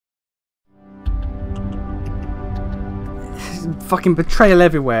fucking betrayal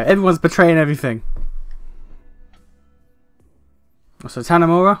everywhere. Everyone's betraying everything. So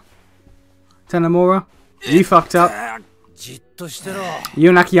Tanamura, you fucked up. You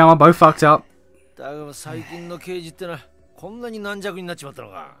and Akiyama both fucked up.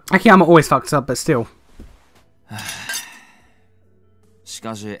 Akiyama always fucks up, but still. し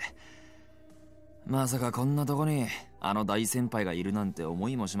かし、まさかこんなとこにあの大先輩がいるなんて思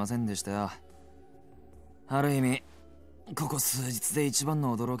いもしませんでしたよ。ある意味、ここ数日で一番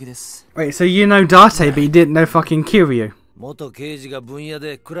の驚きです。Wait, so you know Date, but you didn't know fucking Kiryu? 元刑事が分野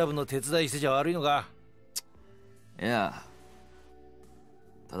でクラブの手伝いしてちゃ悪いのか？いや、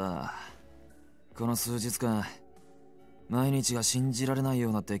ただ、この数日間、毎日が信じられないよ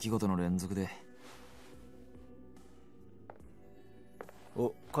うな出来事の連続で。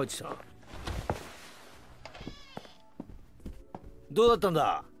お、帰ってきた。どうだったん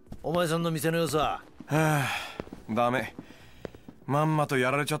だ、お前さんの店の様子は。はあ、ダメ。まんまと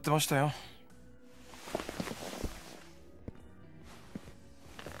やられちゃってましたよ。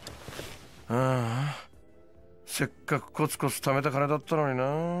ああ、せっかくコツコツ貯めた金だったのに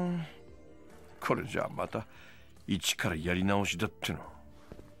な。これじゃあまた一からやり直しだっての。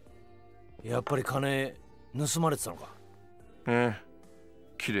やっぱり金盗まれてたのか？ええ、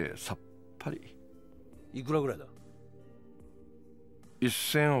きれいさっぱり。いくらぐらいだ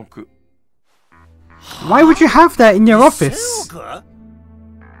？1000億。Why would you have that in your office? 1000億？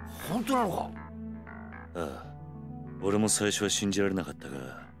本当なのか？ああ、俺も最初は信じられなかった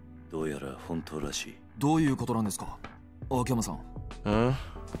が、どうやら本当らしい。どういうことなんですか、秋山さん。うん？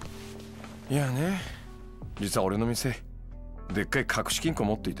いやね、実は俺の店、でっかい隠し金庫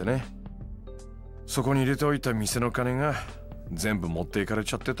持っていてね。そこに入れておいた店の金が全部持っていかれ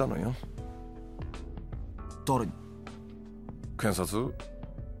ちゃってたのよ。誰に？検察？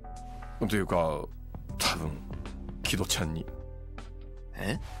というか、多分木戸ちゃんに。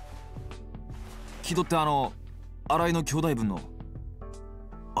え？木戸って新井の兄弟分の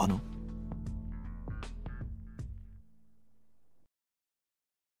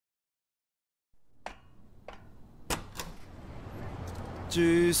チ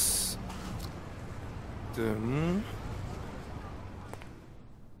ース。でん？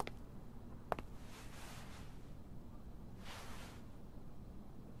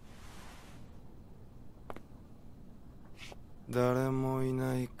誰もい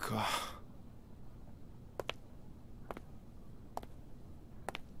ないか。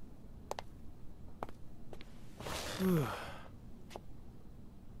ふう。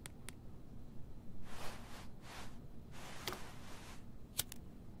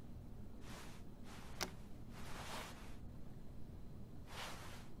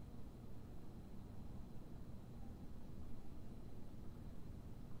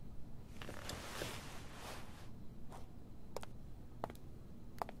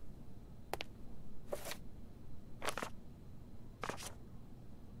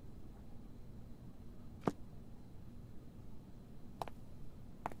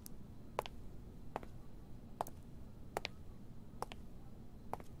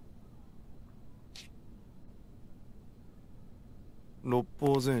六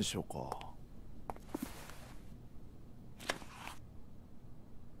法全書か。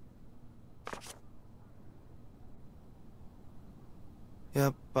や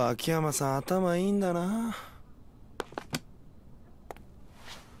っぱ秋山さん頭いいんだな。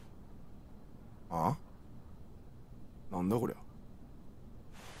あ？なんだこりゃ。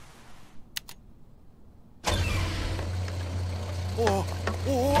おい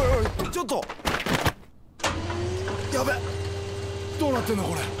おい、ちょっとやべ、どうなってんの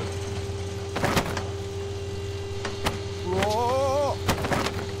これ。うわー、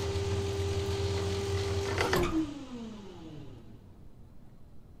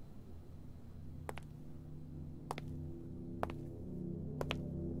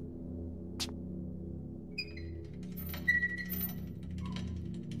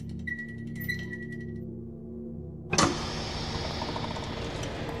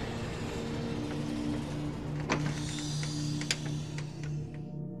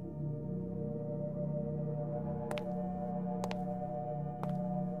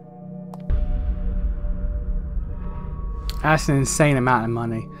That's an insane amount of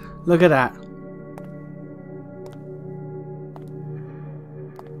money. Look at that.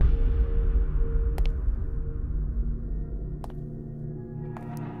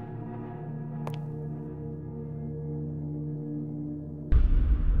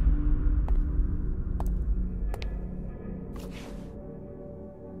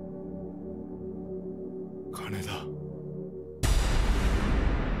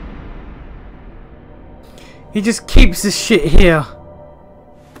 He just keeps his shit here.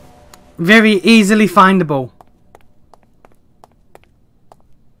 Very easily findable.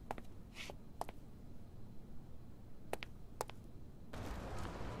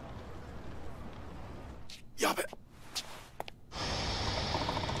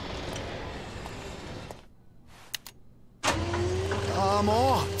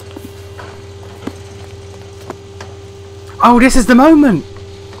 Oh, this is the moment.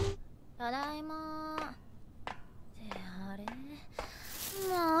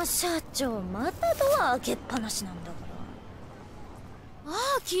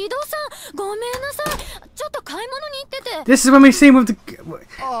 This is when we see him with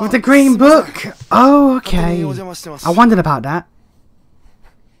the green book. Oh, okay. I wondered about that.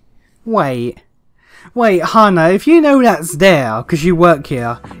 Wait, Hana, if you know that's there, because you work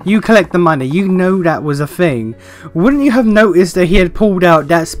here, you collect the money, you know that was a thing, wouldn't you have noticed that he had pulled out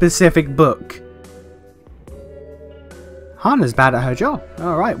that specific book? Hana's bad at her job.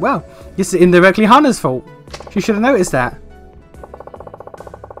 Alright, well, this is indirectly Hana's fault. She should have noticed that.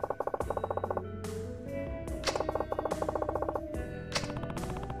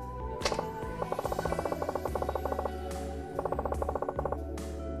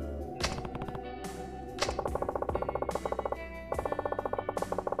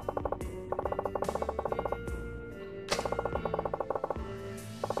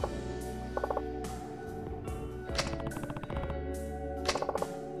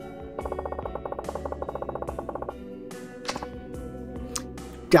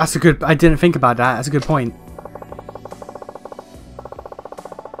 That's a good... I didn't think about that. That's a good point.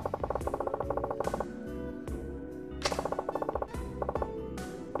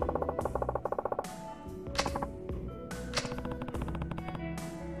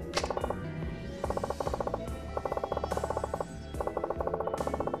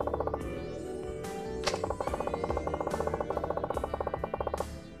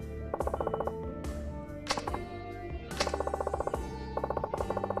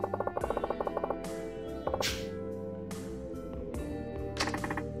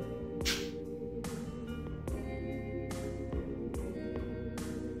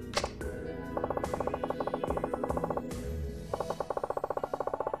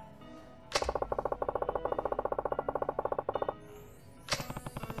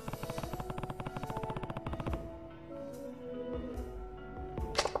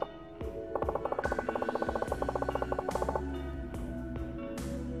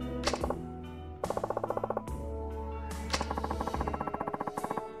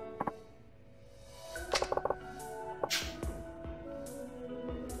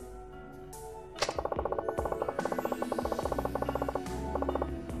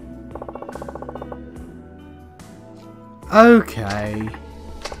 Okay.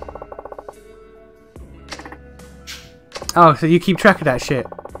 Oh, so you keep track of that shit.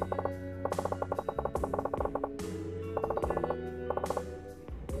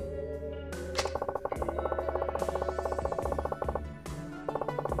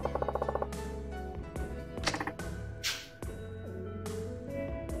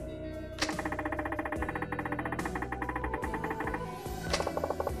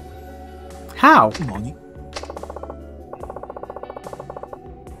 How?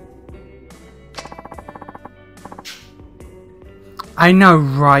 I know,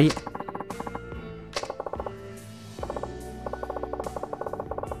 right?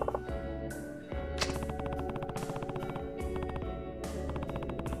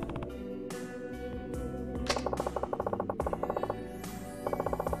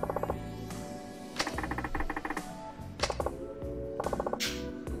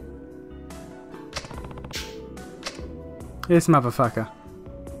 This motherfucker.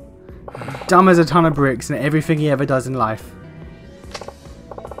 Dumb as a ton of bricks in everything he ever does in life.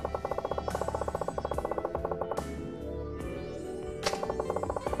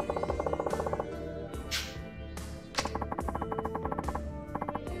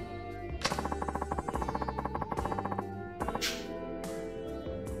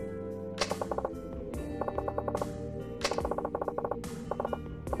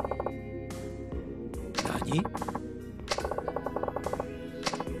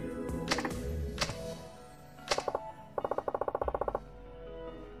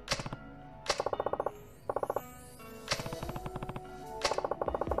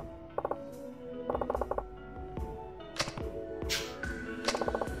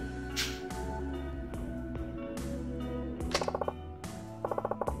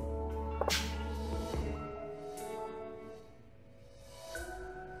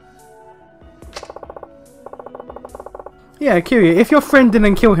 Yeah, Kiryu, if your friend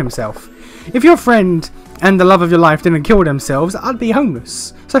didn't kill himself, if your friend and the love of your life didn't kill themselves, I'd be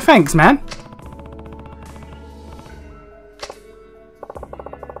homeless. So thanks, man.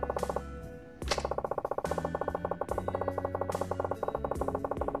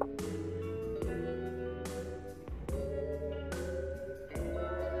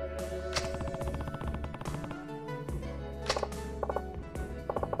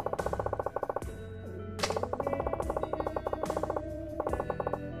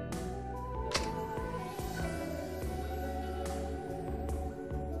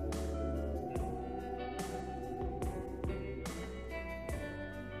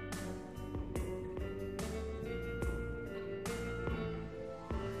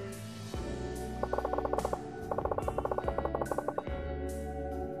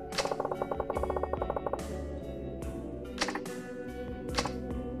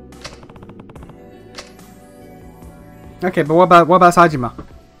 Okay, but what about Sajima?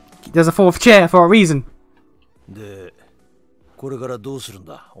 There's a fourth chair for a reason. で、これからどうするん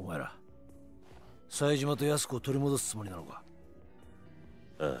だ、お前ら。冴島と安子を取り戻すつもりなのか。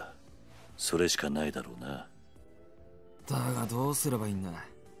ああ、それしかないだろうな。だがどうすればいいんだ。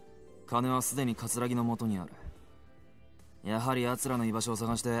金はすでに葛城の元にある。やはり奴らの居場所を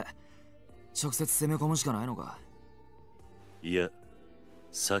探して直接攻め込むしかないのか。いや、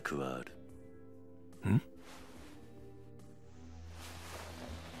策はある。ん？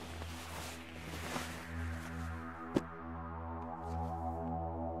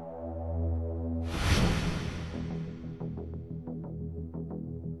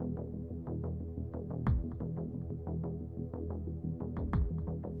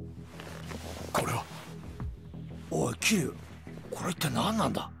これは。おい、キリュウ、これ一体何な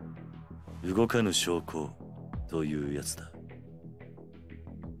んだ。動かぬ証拠というやつだ。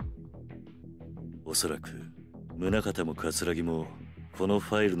おそらく宗像も葛城もこの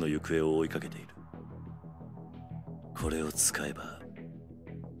ファイルの行方を追いかけている。これを使えば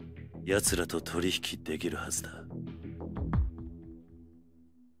奴らと取引できるはずだ。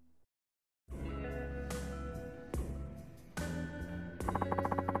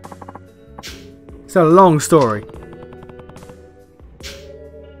It's a long story.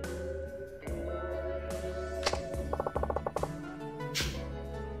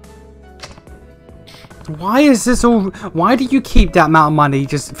 Why is this all? Why do you keep that amount of money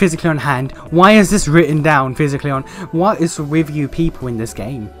just physically on hand? Why is this written down physically on? What is with you people in this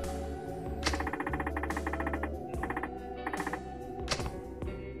game?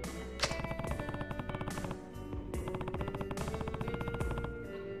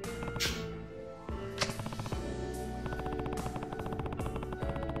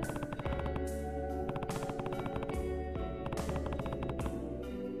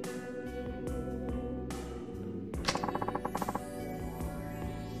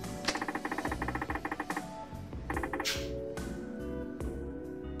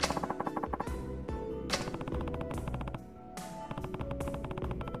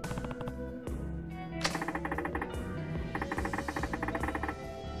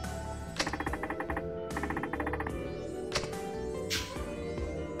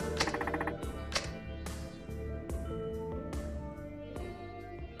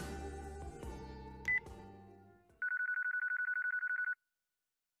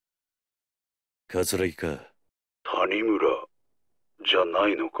葛城か。谷村じゃな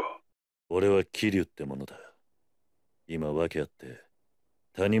いのか。俺は桐生ってものだ。今訳あって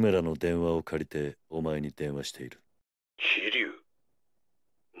谷村の電話を借りてお前に電話している。桐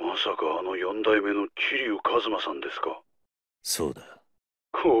生、まさかあの4代目の桐生一馬さんですか。そうだ。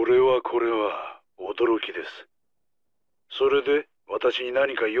これは驚きです。それで私に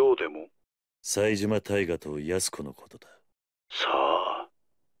何か用でも。冴島大河と安子のことだ。さあ、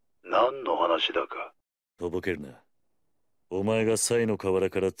何の話だか。とぼけるな。お前が西の河原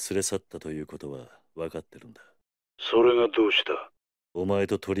から連れ去ったということは分かってるんだ。それがどうした。お前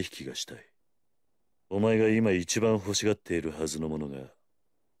と取引がしたい。お前が今一番欲しがっているはずのものが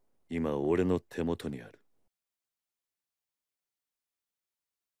今俺の手元にある。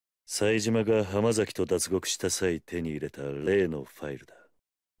冴島が浜崎と脱獄した際手に入れた例のファイルだ。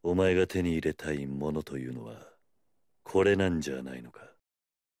お前が手に入れたいものというのはこれなんじゃないのか。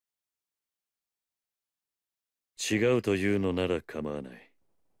違うというのなら構わない。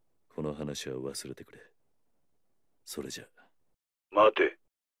この話は忘れてくれ。それじゃ。待て。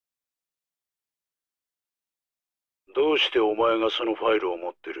どうしてお前がそのファイルを持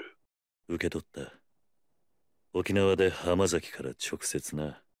ってる。受け取った。沖縄で浜崎から直接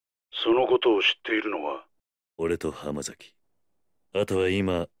な。そのことを知っているのは俺と浜崎。あとは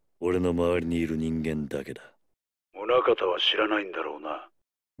今俺の周りにいる人間だけだ。宗像は知らないんだろうな。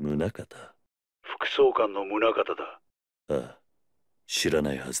宗像。副総監の宗方だ。ああ、知ら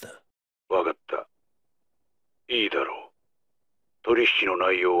ないはずだ。わかった。いいだろう。取引の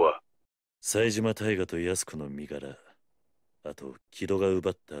内容は？冴島大河と安子の身柄、あと木戸が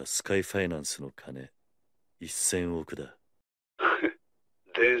奪ったスカイファイナンスの金、1000億だ。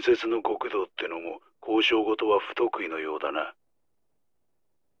伝説の極道ってのも交渉事は不得意のようだな。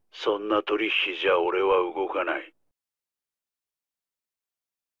そんな取引じゃ俺は動かない。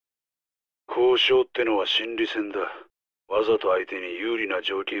交渉ってのは心理戦だ。わざと相手に有利な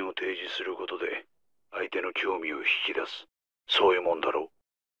条件を提示することで相手の興味を引き出す。そういうもんだろ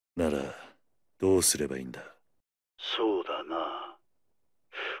う。ならどうすればいいんだ？そうだな。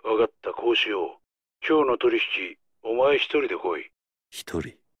わかった、こうしよう。今日の取引、お前一人で来い。一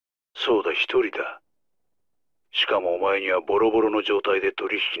人？そうだ、一人だ。しかもお前にはボロボロの状態で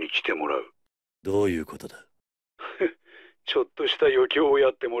取引に来てもらう。どういうことだ？ちょっとした余興をや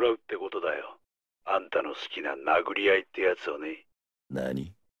ってもらうってことだよ。あんたの好きな殴り合いってやつをね。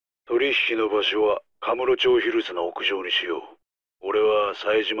何？取引の場所はカムロ町ヒルズの屋上にしよう。俺は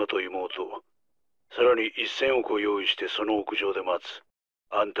冴島と妹、さらに1000億を用意してその屋上で待つ。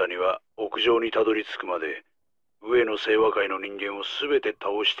あんたには屋上にたどり着くまで上の清和会の人間を全て倒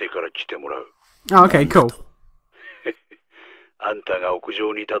してから来てもらう。Okay, cool. あんたが屋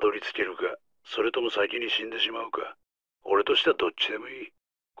上にたどり着けるか、それとも先に死んでしまうか。俺としてはどっちでもいい。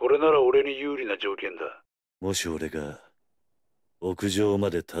これなら俺に有利な条件だ。もし俺が屋上ま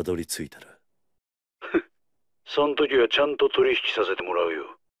でたどり着いたらそん時はちゃんと取引させてもらうよ。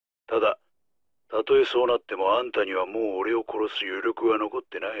ただ、たとえそうなってもあんたにはもう俺を殺す余力は残っ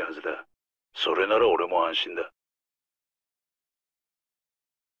てないはずだ。それなら俺も安心だ。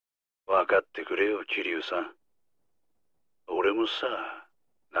分かってくれよ、桐生さん。俺もさ、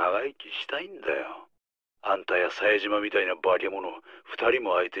長生きしたいんだよ。あんたや冴島みたいな化け物2人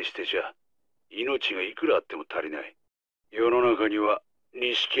も相手してちゃ、命がいくらあっても足りない。世の中には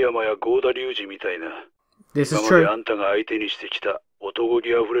錦山や郷田隆二みたいな、This is 今まで true. あんたが相手にしてきた男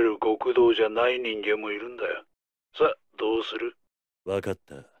気あふれる極道じゃない人間もいるんだよ。さあ、どうする？わかっ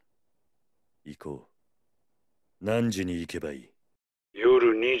た。行こう。何時に行けばいい？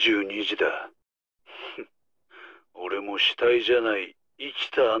夜22時だ。俺も死体じゃない生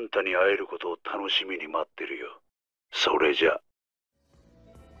きたあんたに会えることを楽しみに待ってるよ。それじゃ。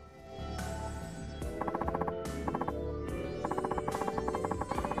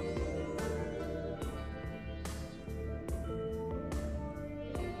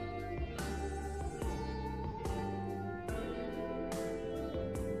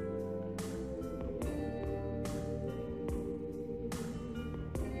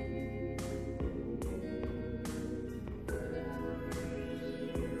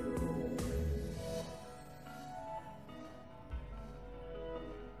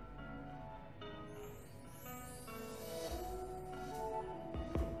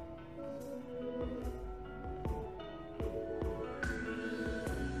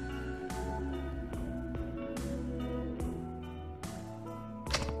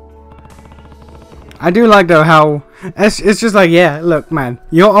I do like though how it's just like, yeah, look man,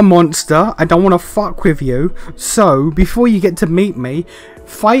 you're a monster, I don't want to fuck with you, so before you get to meet me,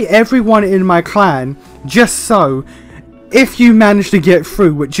 fight everyone in my clan, just so if you manage to get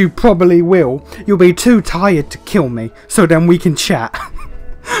through, which you probably will, you'll be too tired to kill me, so then we can chat.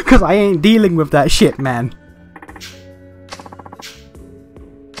 Cause I ain't dealing with that shit, man.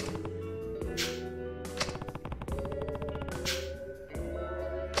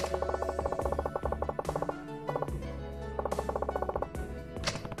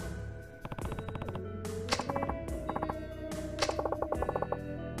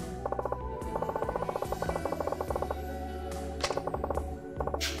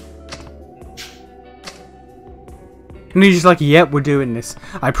 And he's just like, yep, we're doing this.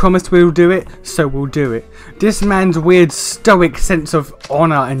 I promised we'll do it, so we'll do it. This man's weird stoic sense of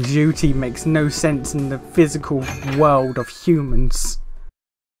honor and duty makes no sense in the physical world of humans.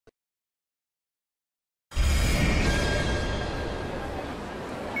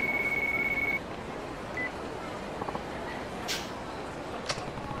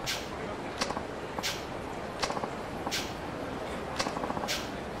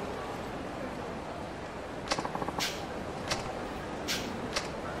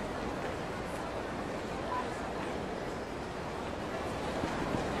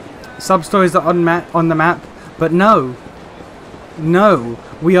 Sub-stories are on the map, but no. No,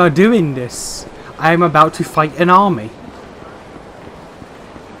 we are doing this. I am about to fight an army.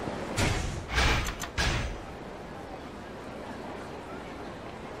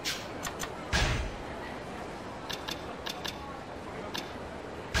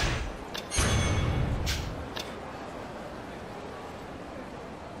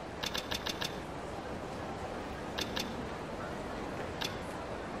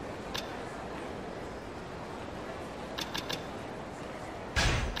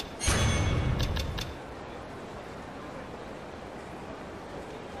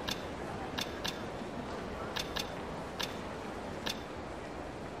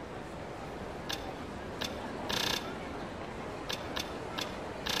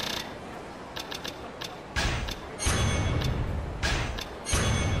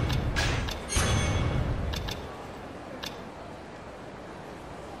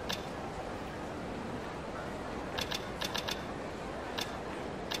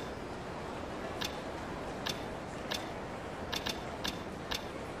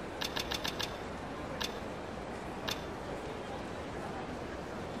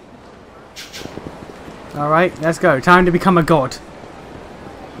 Alright, let's go. Time to become a god.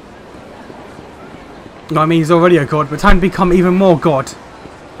 No, I mean he's already a god, but time to become even more god.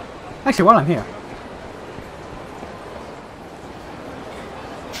 Actually, while I'm here,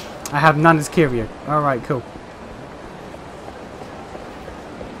 I have none as Kiryu. Alright, cool.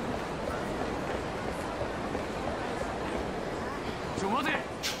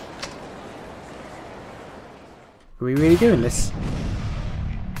 Are we really doing this?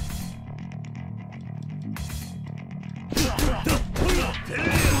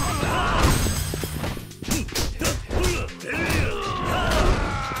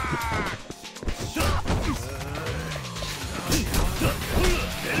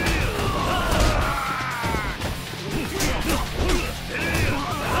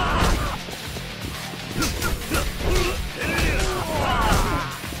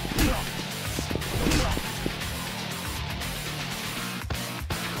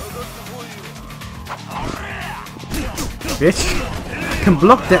 Bitch. Can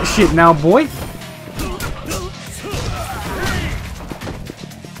block that shit now, boy.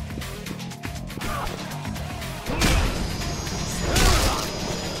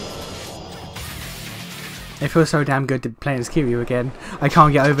 It feels so damn good to play as Kiryu again. I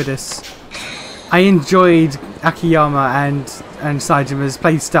can't get over this. I enjoyed Akiyama and Saijima's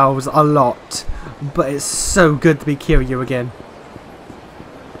playstyles a lot, but it's so good to be Kiryu again.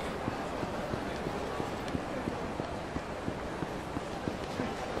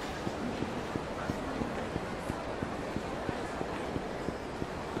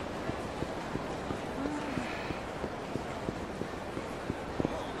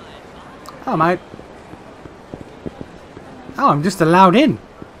 Oh, mate. Oh, I'm just allowed in.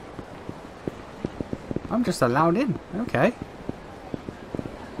 I'm just allowed in. Okay.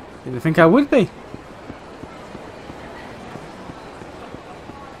 Didn't think I would be.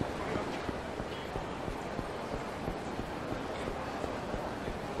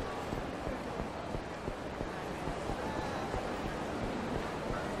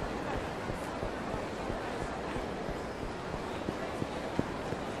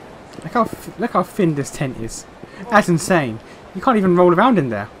 Look how thin this tent is. That's insane. You can't even roll around in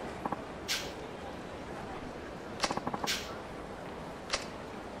there.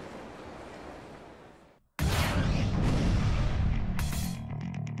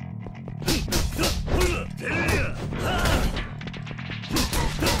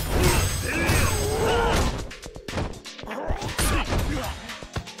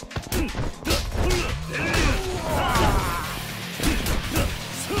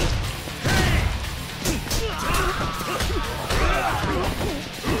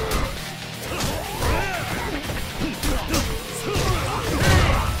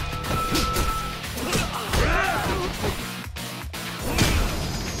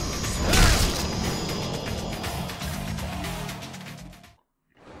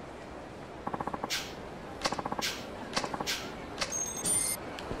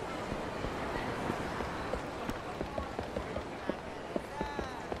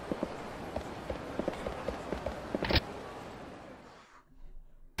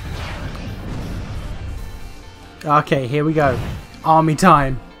 Okay, here we go. Army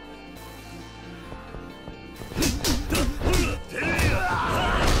time.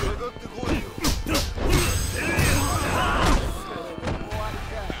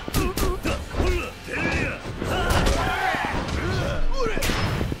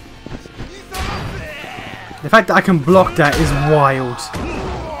 The fact that I can block that is wild.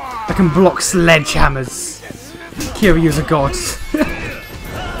 I can block sledgehammers. Kiryu's a god.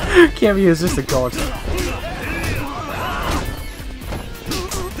 Kiryu is just a god.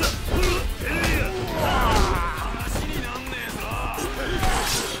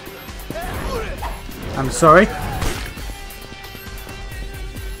 I'm sorry.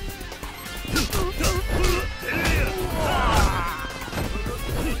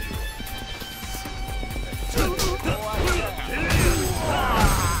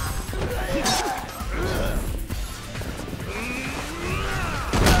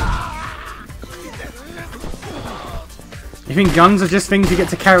 You think guns are just things you get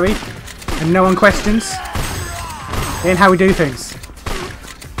to carry and no one questions? It ain't how we do things.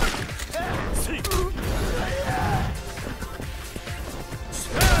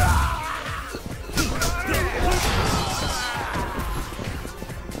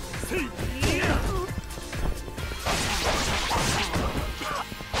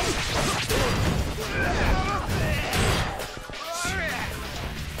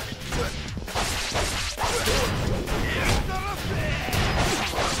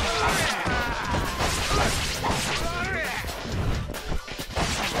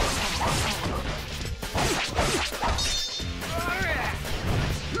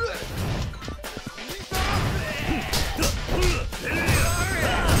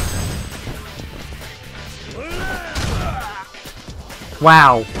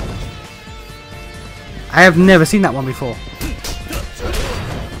 Wow. I have never seen that one before.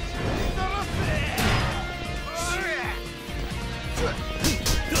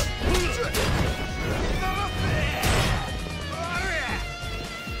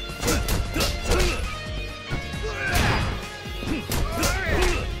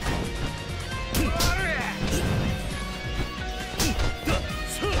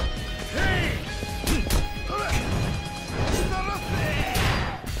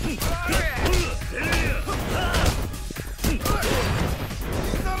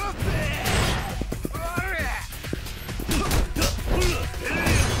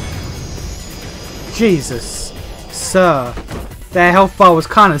 Jesus, sir, their health bar was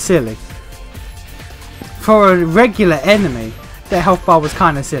kind of silly. For a regular enemy, their health bar was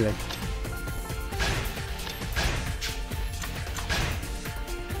kind of silly.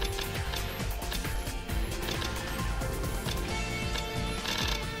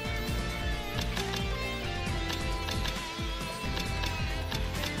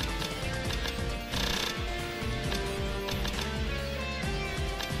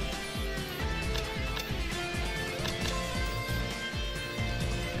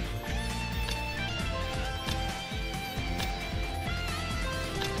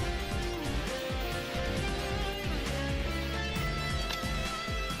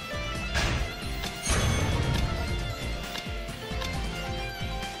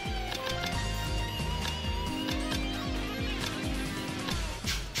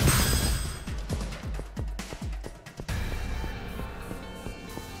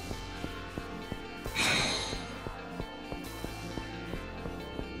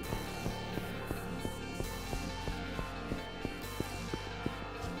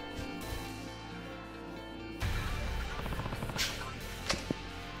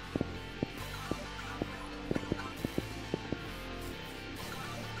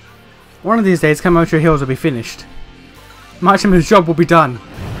 One of these days, Kamocho Hills will be finished. Machimu's job will be done.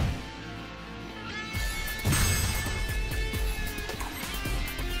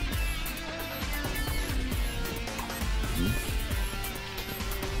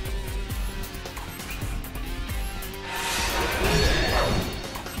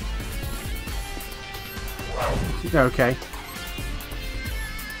 Okay.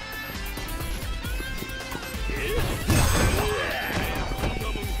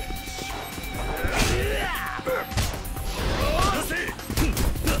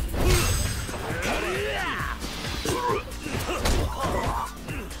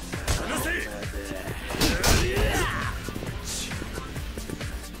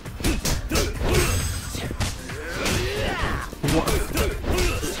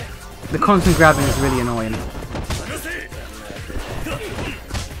 The constant grabbing is really annoying.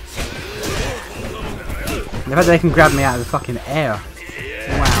 The fact that they can grab me out of the fucking air.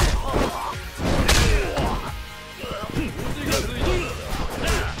 Wow.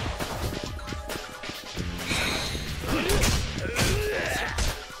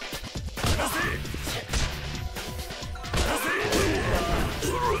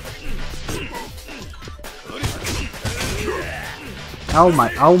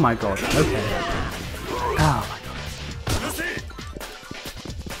 Oh my god. Okay. Oh my god.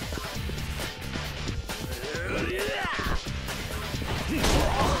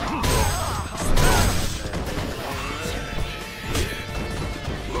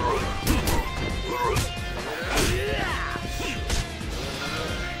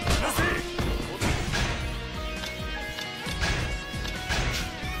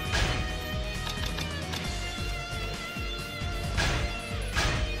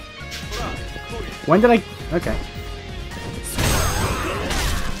 When did I... Okay.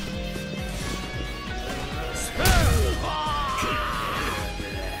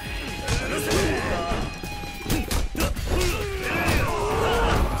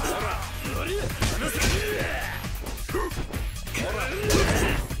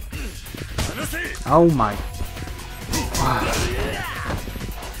 Oh my... Wow.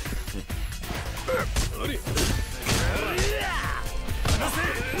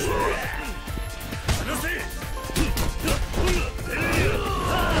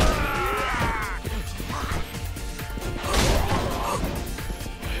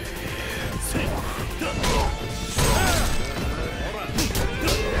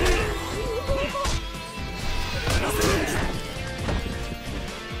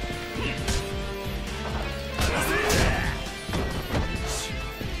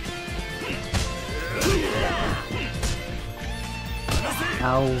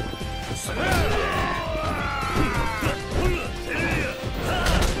 Ow.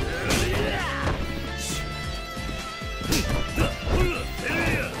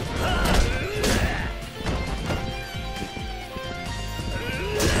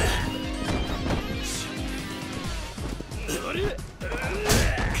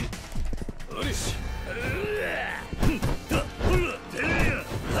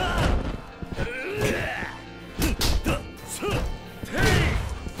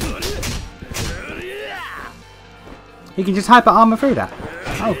 You can just hyper armor through that.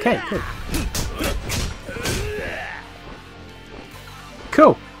 Okay, cool.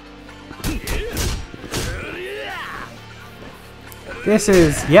 Cool. This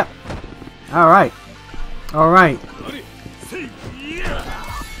is, yep. Alright. Alright.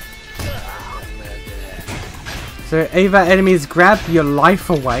 So either enemies grab your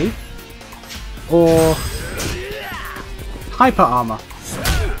life away, or hyper armor.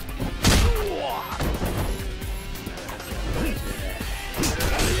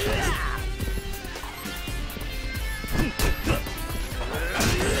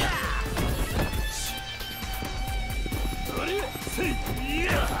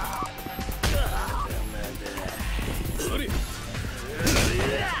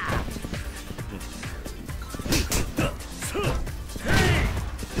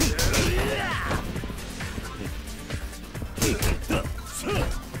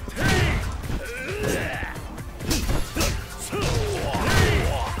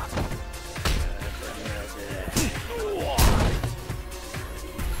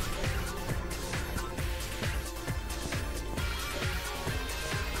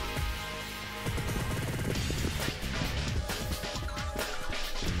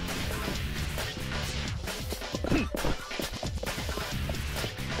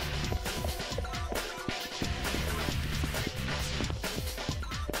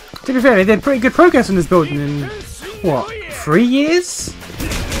 To be fair, they did pretty good progress on this building in, what, 3 years?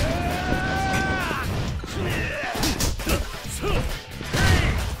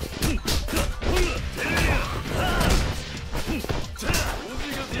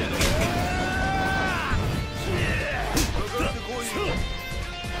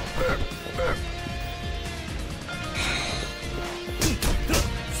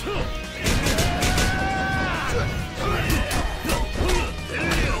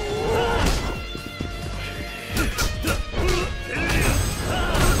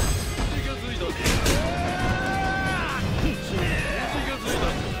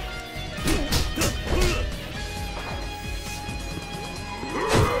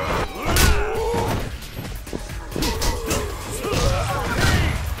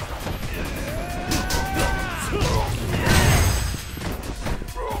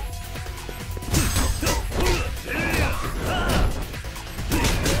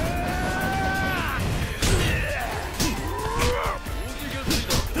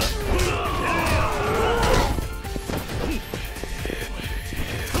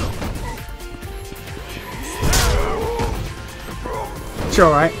 Sure,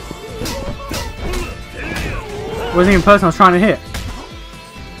 right? Wasn't even the person I was trying to hit.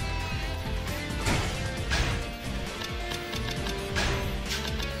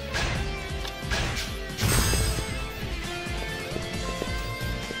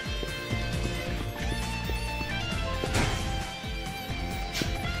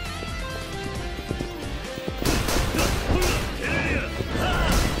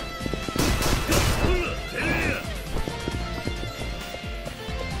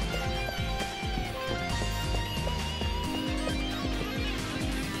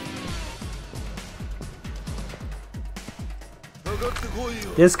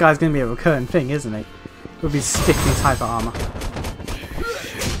 This guy's gonna be a recurring thing, isn't he? He'll be sticking his hyper armor.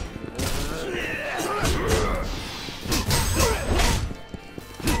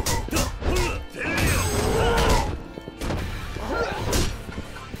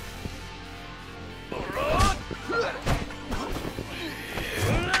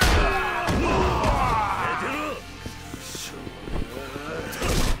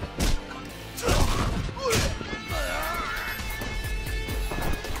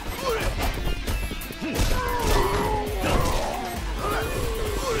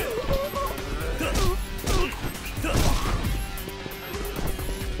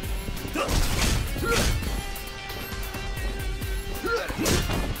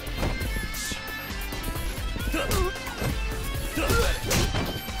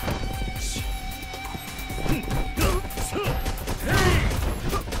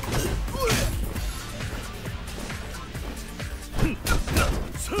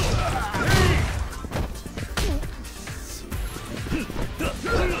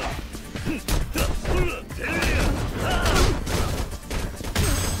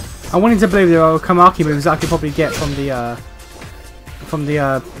 I wanted to believe there are Kamaki moves I could probably get from the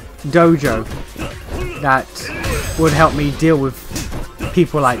dojo that would help me deal with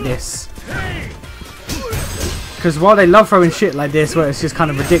people like this. Because while they love throwing shit like this where it's just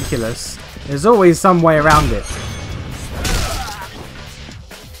kind of ridiculous, there's always some way around it.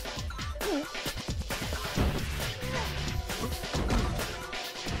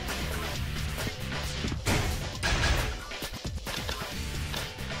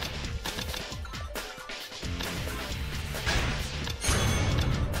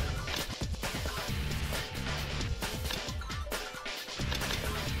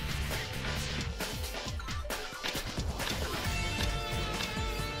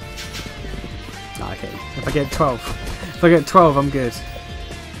 If I get 12. If I get 12, I'm good.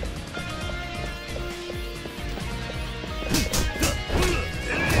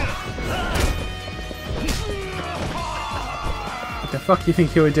 What the fuck do you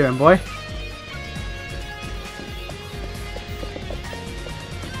think you were doing, boy?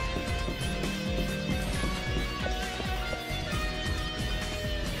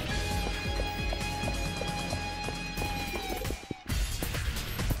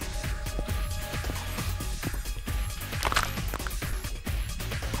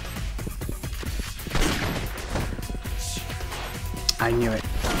 I knew it.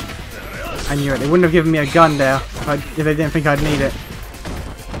 I knew it. They wouldn't have given me a gun there if they didn't think I'd need it.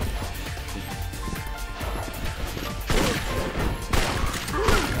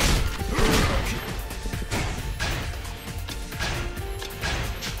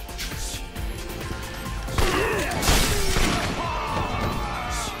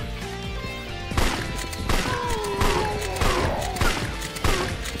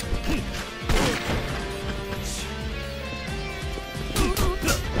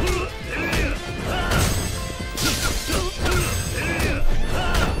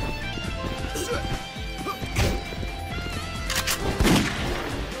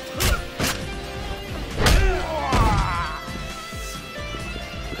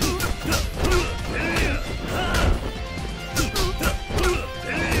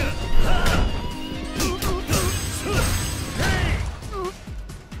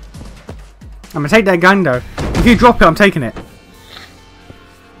 I'm gonna take that gun though. If you drop it, I'm taking it.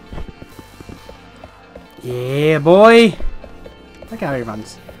 Yeah, boy. Look how he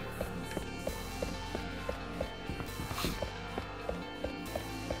runs.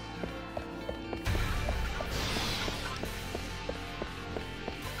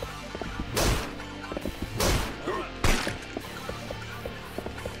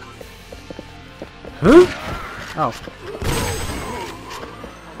 Who? Oh.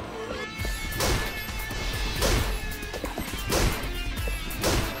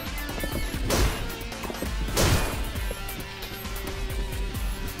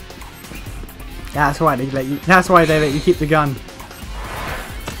 That's why they let you. That's why they let you keep the gun.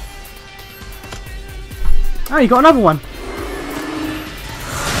 Oh, you got another one.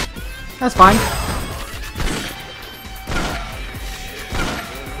 That's fine.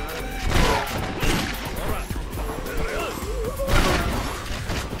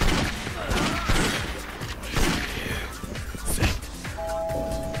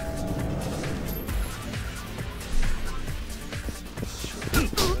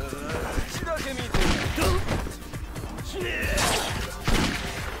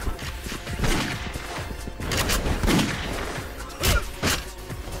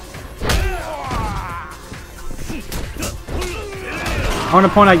 I want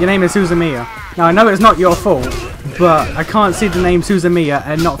to point out your name is Suzumiya. Now I know it's not your fault, but I can't see the name Suzumiya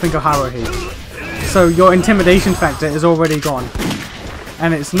and not think of Haruhi. So your intimidation factor is already gone.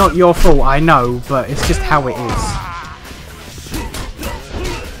 And it's not your fault, I know, but it's just how it is.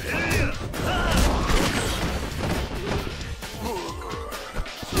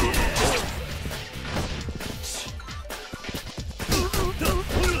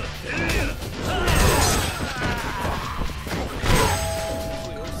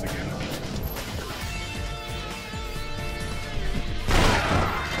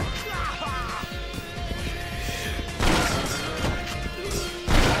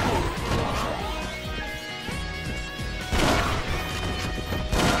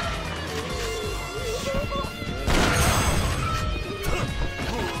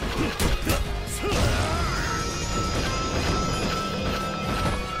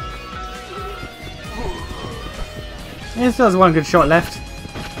 Yeah, still has one good shot left.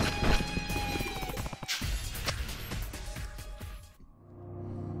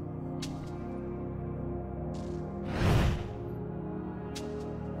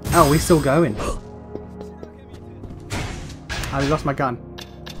 Oh, we're still going. I lost my gun.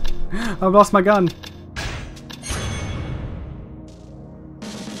 I've lost my gun.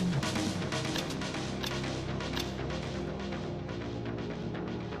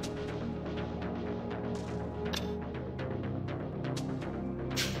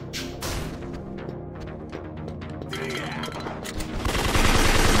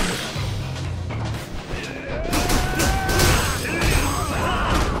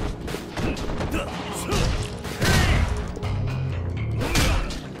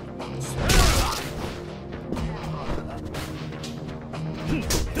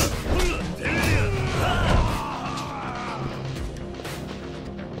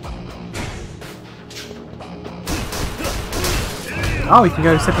 Oh, we can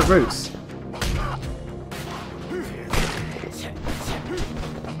go separate routes.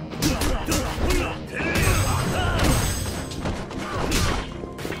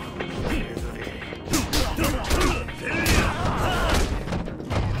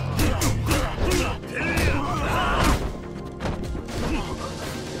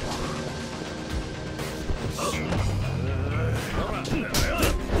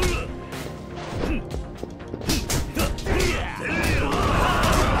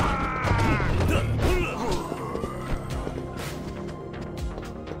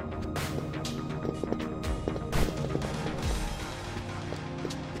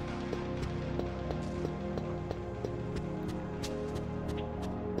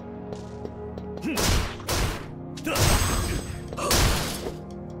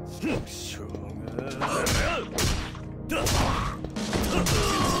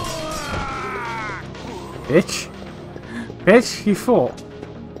 Bitch. Bitch, you fought.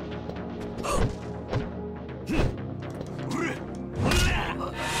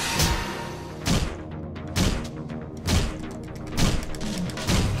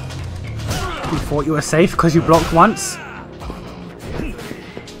 You thought you were safe because you blocked once?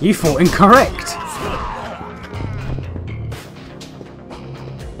 You thought incorrect!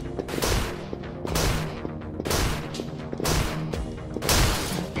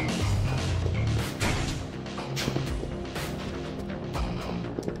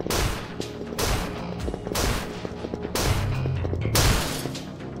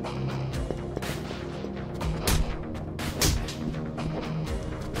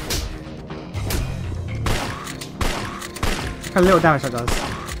 Look how little damage that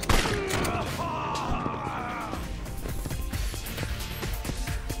does.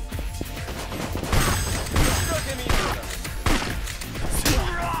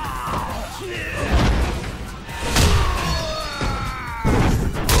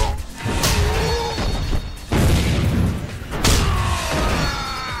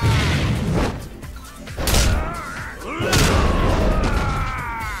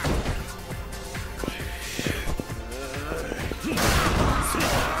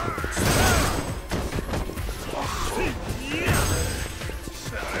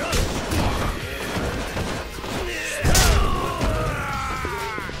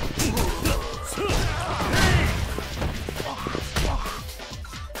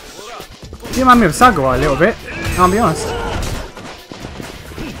 You remind me of Sakurai a little bit, I'll be honest.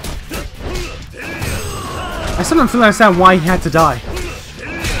 I still don't fully understand why he had to die.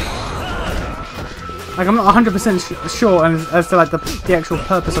 Like, I'm not 100% sure as to like the actual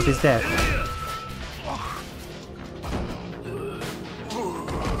purpose of his death.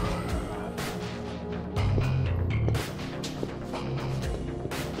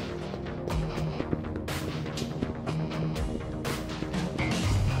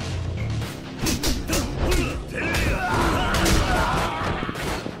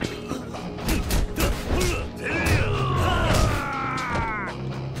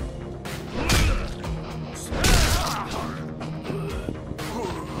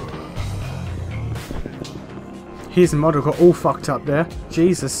 His model got all fucked up there.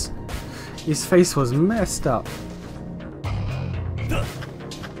 Jesus. His face was messed up.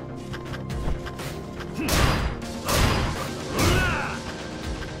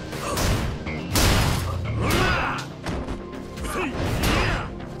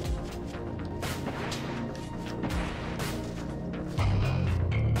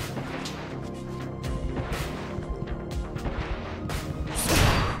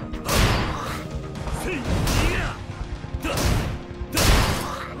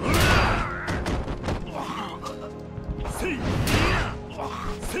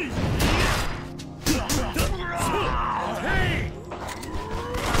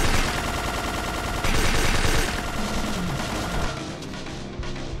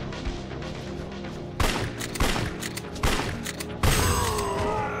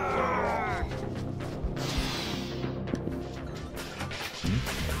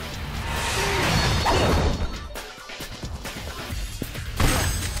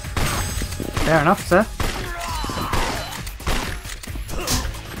 Fair enough, sir.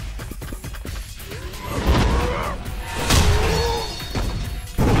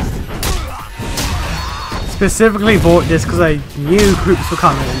 Specifically bought this because I knew groups were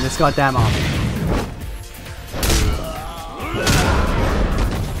coming in this goddamn army.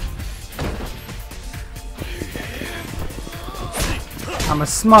 I'm a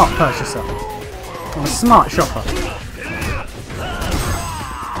smart purchaser. I'm a smart shopper.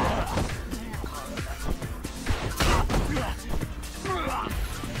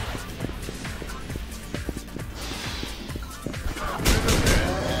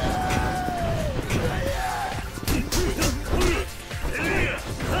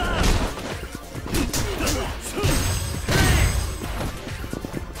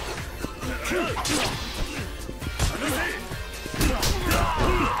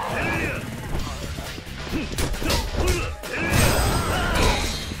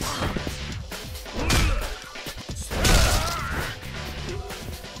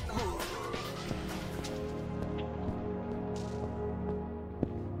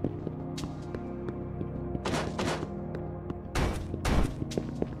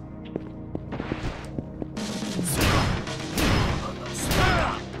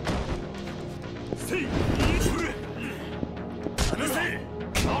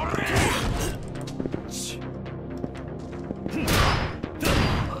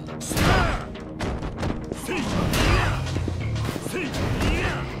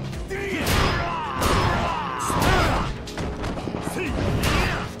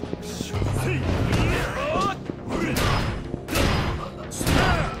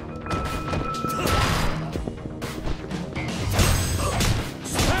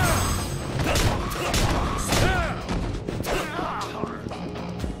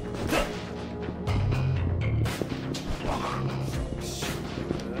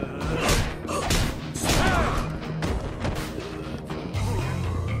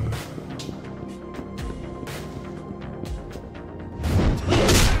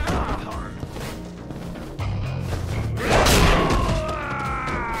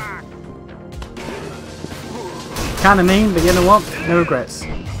 Kinda mean, but you know what? No regrets.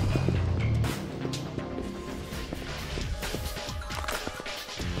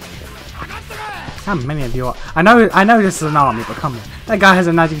 How many of you are? I know this is an army, but come on. That guy has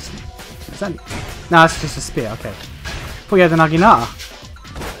a Nagi. Is that? No, it's just a spear. Okay. Thought you had the Naginata.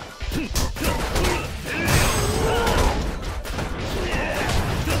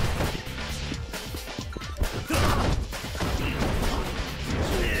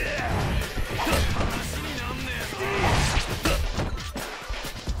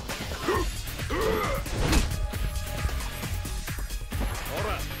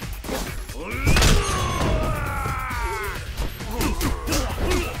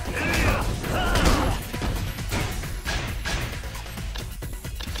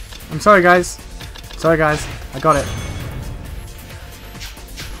 I'm sorry, guys. Sorry, guys. I got it.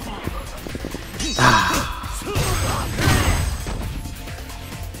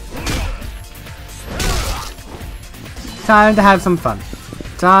 Time to have some fun.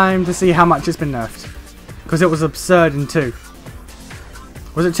 Time to see how much it's been nerfed. Because it was absurd in 2.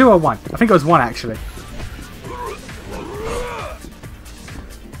 Was it 2 or 1? I think it was 1 actually.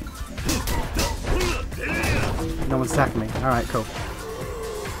 No one's attacking me. Alright, cool.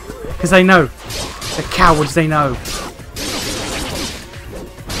 Because they know. The cowards, they know.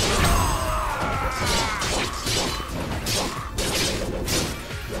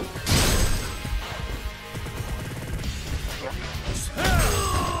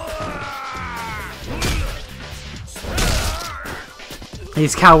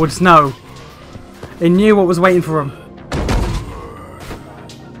 These cowards know. They knew what was waiting for them.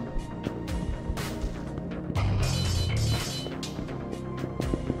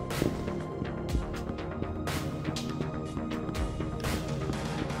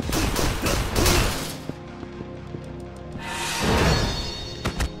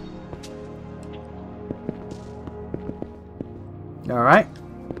 Alright.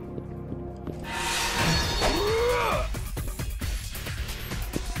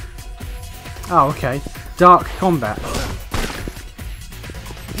 Oh, okay. Dark combat.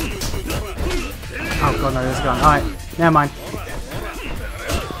 Oh god, no, there's a gun. Alright, never mind.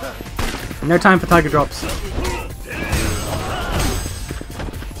 No time for tiger drops.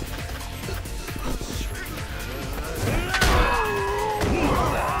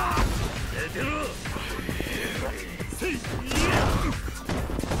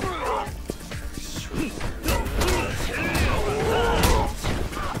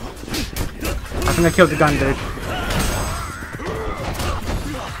 I think I killed the gun dude.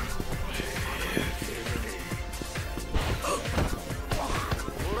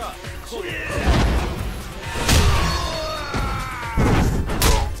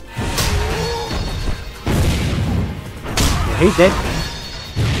 Yeah, he's dead.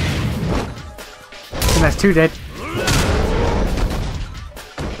 And that's 2 dead.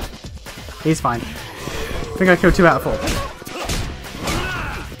 He's fine. I think I killed 2 out of 4.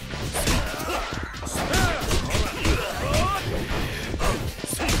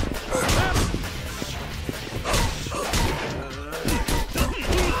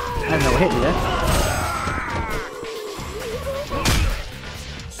 I don't know what hit you there.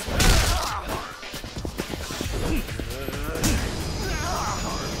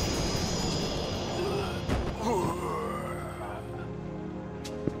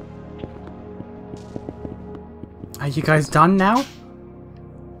 Are you guys done now?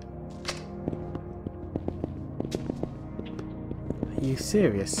 Are you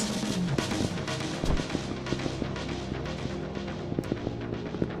serious?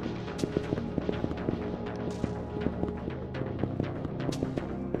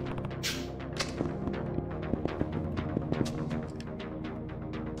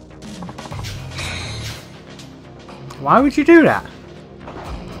 Why would you do that?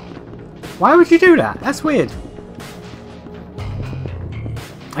 Why would you do that? That's weird.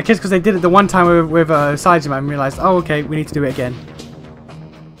 I guess because they did it the one time with Saejima and realised, oh okay, we need to do it again.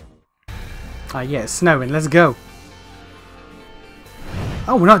 Ah yeah, it's snowing, let's go.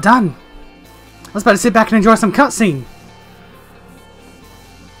 Oh, we're not done. I was about to sit back and enjoy some cutscene.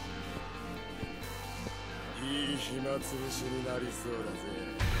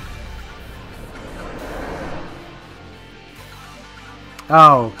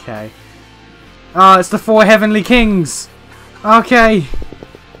 Okay. Oh, it's the 4 heavenly kings. Okay.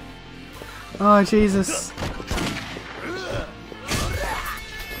 Oh, Jesus.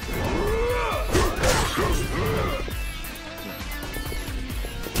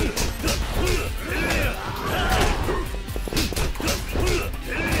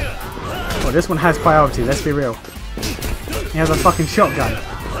 Oh, this one has priority, let's be real. He has a fucking shotgun.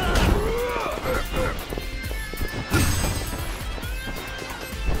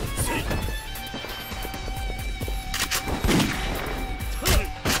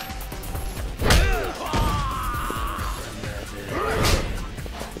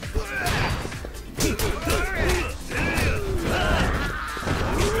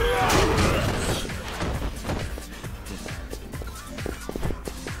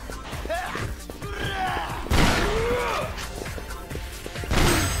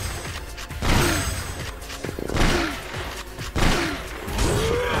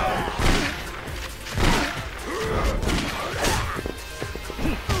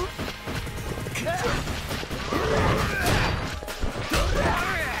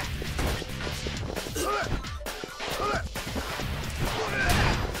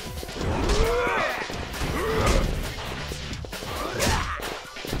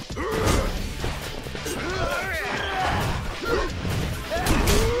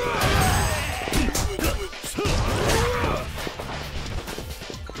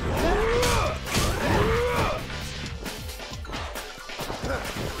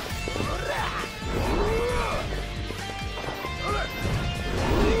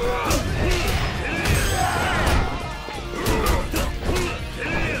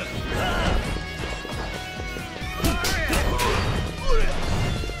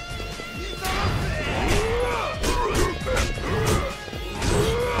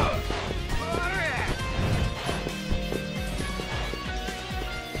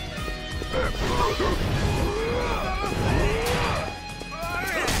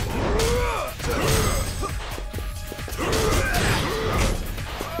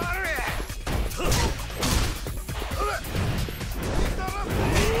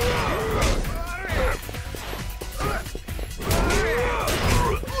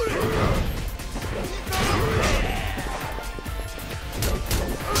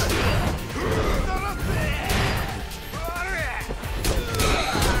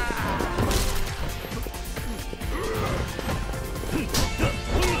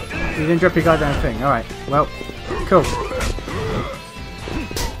 You didn't drop your goddamn thing. Alright, well, cool.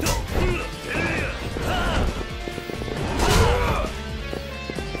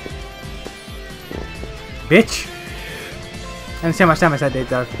 Bitch! I didn't see how much damage that did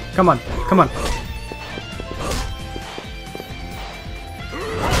though. Come on, come on.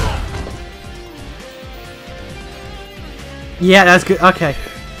 Yeah, that's good. Okay.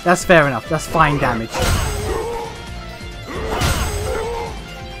 That's fair enough. That's fine damage.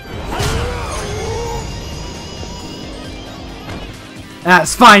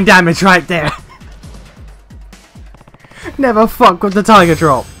 That's fine damage right there. Never fuck with the tiger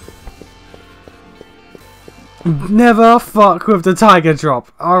drop. Never fuck with the tiger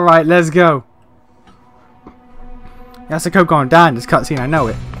drop. Alright, let's go. That's the code going down in this cutscene, I know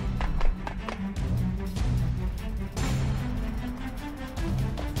it.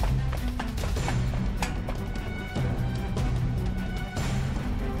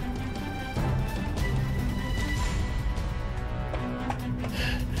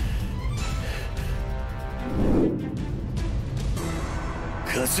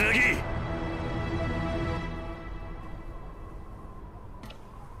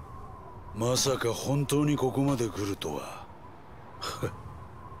まさか本当にここまで来るとは。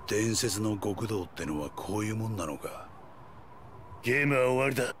伝説の極道ってのはこういうもんなのか。ゲームは終わ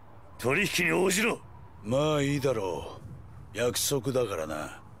りだ。取引に応じろ。まあいいだろう。約束だから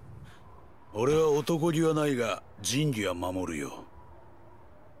な。俺は男気はないが仁義は守るよ。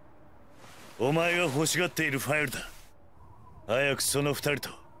お前が欲しがっているファイルだ。早くその二人と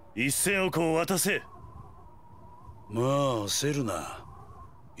1000億を渡せ。まあ焦るな。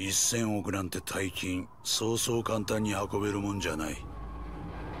1000億なんて大金そうそう簡単に運べるもんじゃない。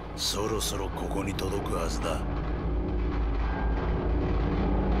そろそろここに届くはずだ。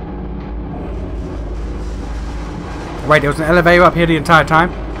Wait, there was an elevator up here the entire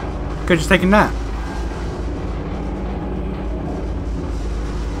time? Could've just taken that.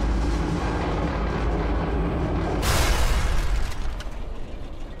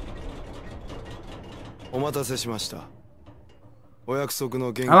 I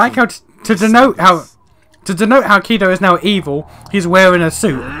like how to denote how Kido is now evil, he's wearing a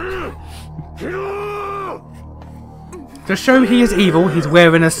suit. To show he is evil, he's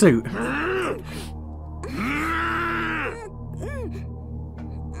wearing a suit.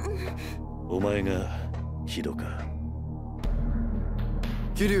 お前がヒドか。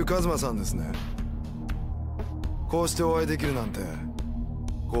桐生一馬さんですね。こうしてお会いできるなんて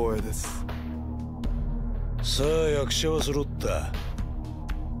光栄です。さあ役者は揃った。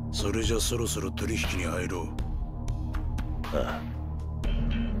それじゃそろそろ取引に入ろう。ああ。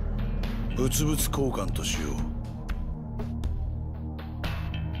物々交換としよう。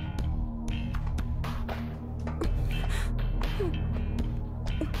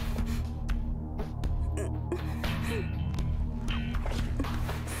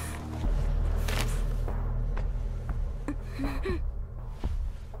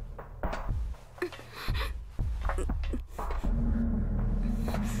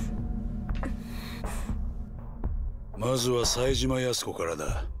まずは冴島靖子から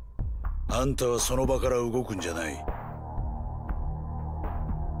だ。あんたはその場から動くんじゃない。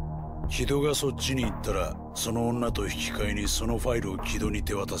木戸がそっちに行ったらその女と引き換えにそのファイルを木戸に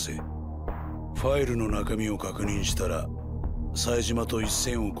手渡せ。ファイルの中身を確認したら冴島と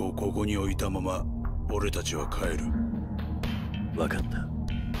1000億をここに置いたまま俺たちは帰る。分かった。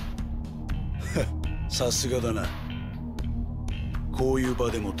さすがだな。こういう場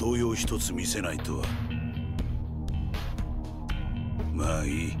でも動揺一つ見せないとは。まあ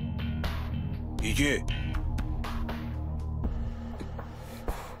いい。行け。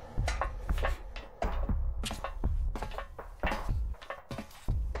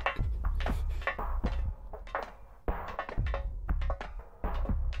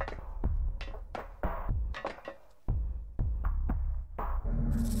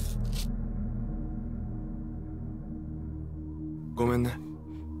ごめんね。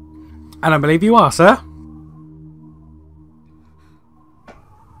I don't believe you are, sir.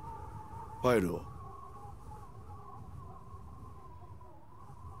 ファイルを。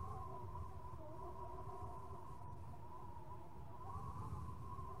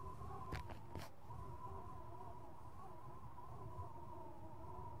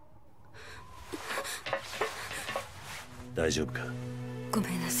大丈夫か？ごめ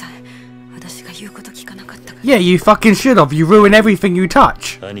んなさい。私が言うこと聞かなかったから。Yeah, you fucking should have. You ruin everything you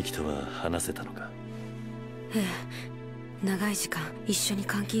touch. 兄貴とは話せたのか？ええ、長い時間一緒に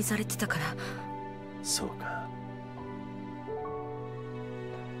監禁されてたから。そうか。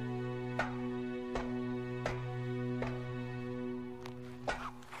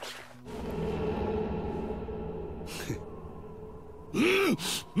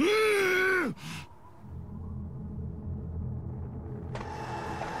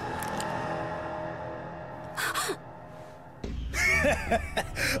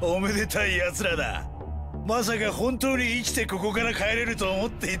おめでたいやつらだ。まさか本当に生きてここから帰れると思っ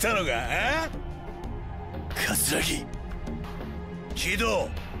ていたのか？桂木、起動、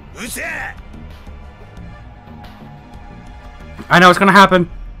撃て！ I know what's gonna happen.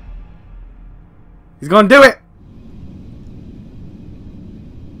 He's gonna do it.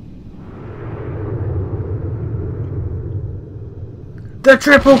 The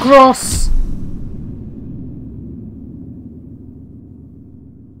triple cross.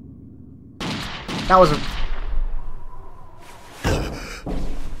 That was a...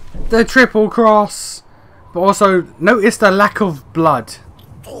 The triple cross. But also, notice the lack of blood.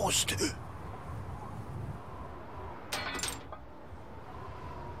 どうして？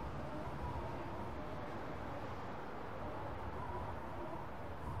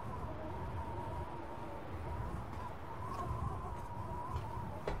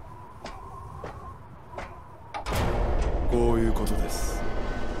こういうことです。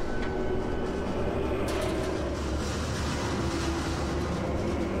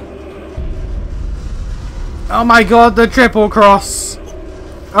Oh my god, the triple cross!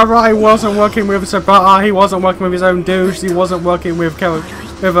 Alright, he wasn't working with Sabata, he wasn't working with his own douche, he wasn't working with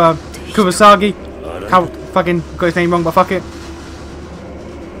Kurosagi. How fucking got his name wrong, but fuck it.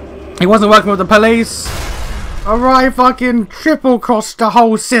 He wasn't working with the police. Alright, fucking triple cross the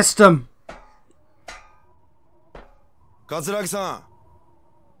whole system. 桂木さん、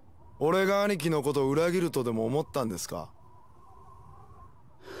俺が兄貴のことを裏切るとでも思ったんですか？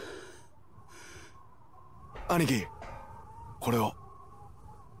兄貴、これを。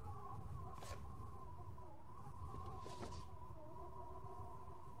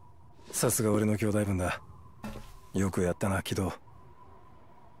さすが俺の兄弟分だ。よくやったな、木戸。は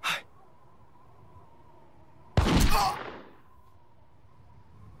い。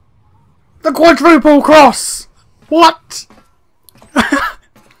The quadruple cross! What?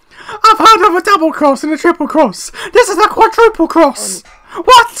 I've heard of a double cross and a triple cross. This is a quadruple cross.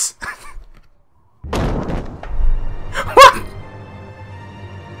 What? What?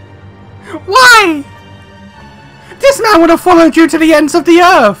 Why? This man would have followed you to the ends of the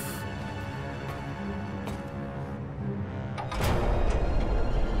earth.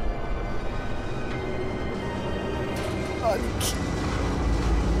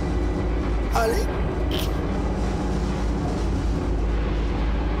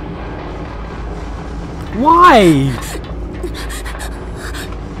 Why?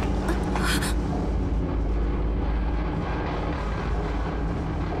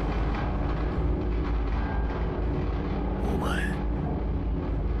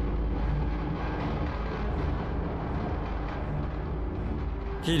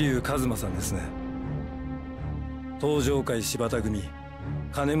桐生一馬さんですね。東上会柴田組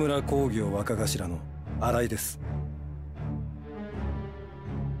金村工業若頭の新井です。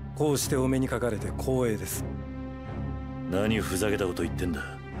こうしてお目にかかれて光栄です。何ふざけたこと言ってんだ。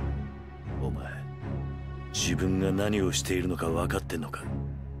お前、自分が何をしているのか分かってんのか。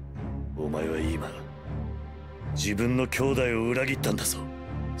お前は今自分の兄弟を裏切ったんだぞ。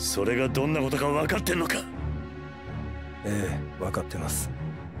それがどんなことか分かってんのか。ええ、分かってます。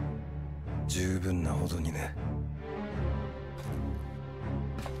十分なほどにね。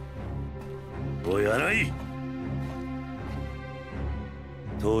おい新井、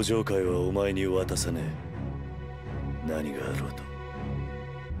登場会はお前に渡さねえ。何があろうと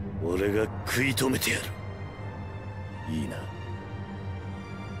俺が食い止めてやる。いいな。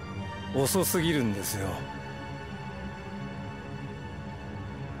遅すぎるんですよ。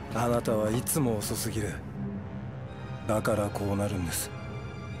あなたはいつも遅すぎる。だからこうなるんです。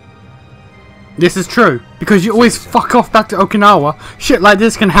This is true, because you always fuck off back to Okinawa. Shit like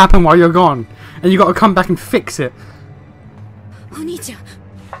this can happen while you're gone, and you gotta come back and fix it. お兄ちゃん。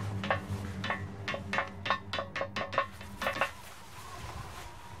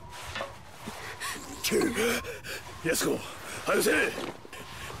安子、早せ。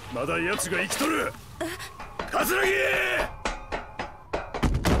まだ奴が生きとる。桂木。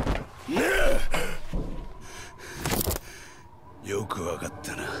ねえ。よくわかっ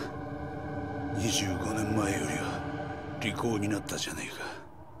たな。25年前よりは利口になったじゃねえか。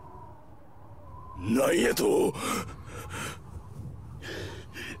なんやと。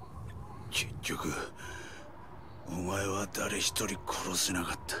結局お前は誰一人殺せな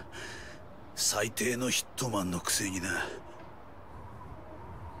かった。最低のヒットマンのくせにな。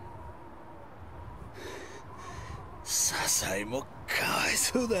笹井もかわい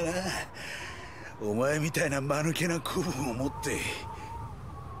そうだな。お前みたいな間抜けな子分を持って。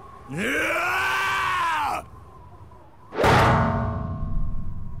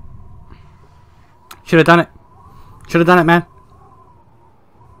Should have done it. Should have done it, man.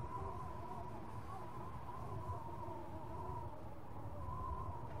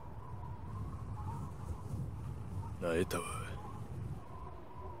 なえたわ。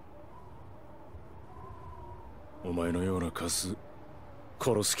お前のようなカス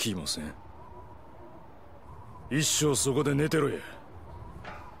殺す気もせん。一生そこで寝てろや。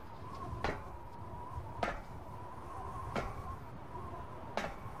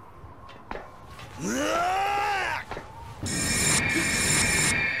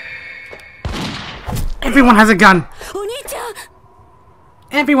Everyone has a gun.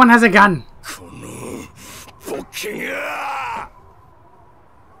 Everyone has a gun. このボケが。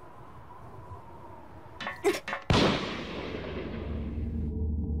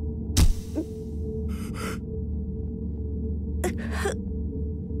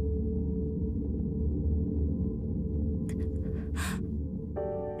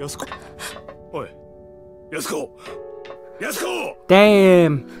安子。おい。安子。安子。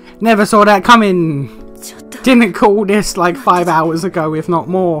 Damn. Never saw that coming. Didn't call this like 5 hours ago, if not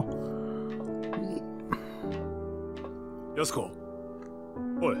more. 安子。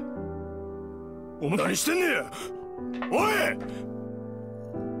おい。お前何してんねや。おい。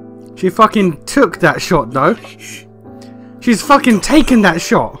 She fucking took that shot though. She's fucking taken that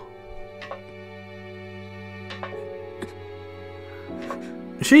shot.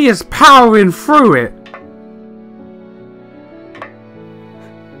 She is powering through it.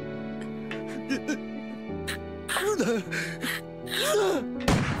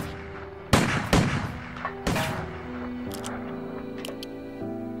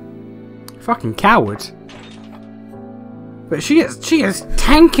 Fucking coward. But she is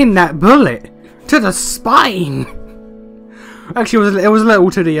tanking that bullet to the spine. Actually, it was a little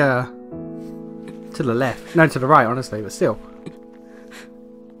to the left. No, to the right, honestly, but still.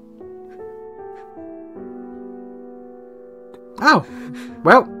 Oh,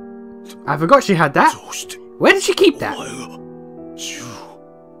 well, I forgot she had that. Where did she keep that?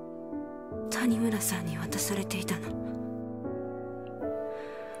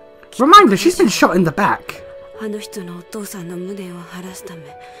 Reminder, she's been shot in the back. あの人のお父さんの無念を晴らすため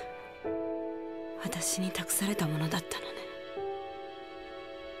私に託されたものだったのね。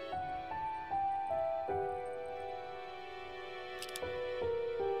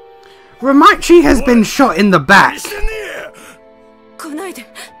Remind, she has been shot in the back. 来ないで。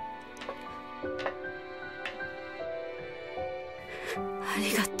あ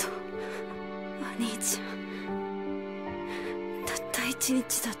りがとうお兄ちゃん。たった1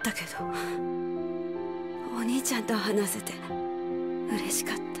日だったけどお兄ちゃんと話せて嬉し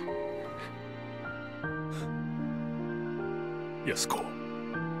かった。安子。お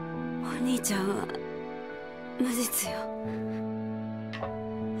兄ちゃんは無実よ。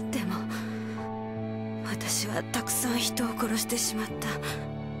でも私はたくさん人を殺してしまった。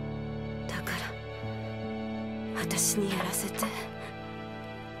だから私にやらせて。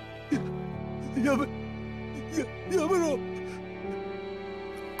やめろ。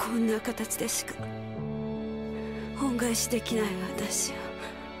こんな形でしか恩返しできない私を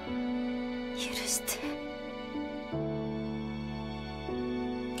許して。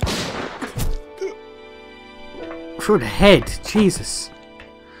Through the head, Jesus.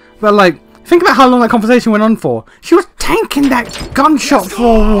 But like, think about how long that conversation went on for. She was tanking that gunshot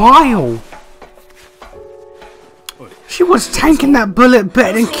for a while. She was tanking that bullet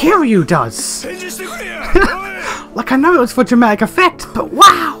better than Kiryu does. Like, I know it was for dramatic effect, but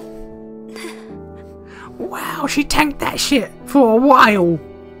wow. Wow, she tanked that shit for a while.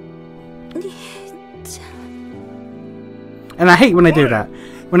 And I hate when they do that.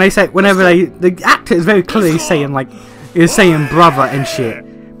 When they say, whenever the actor is very clearly saying like, is saying brother and shit,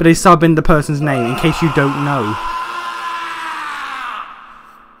 but they sub in the person's name in case you don't know.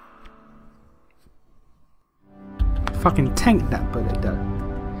 Fucking tank that bullet though.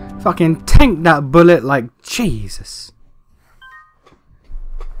 Fucking tank that bullet like Jesus.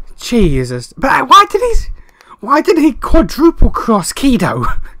 Jesus. But why did he quadruple cross Kido?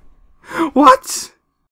 What?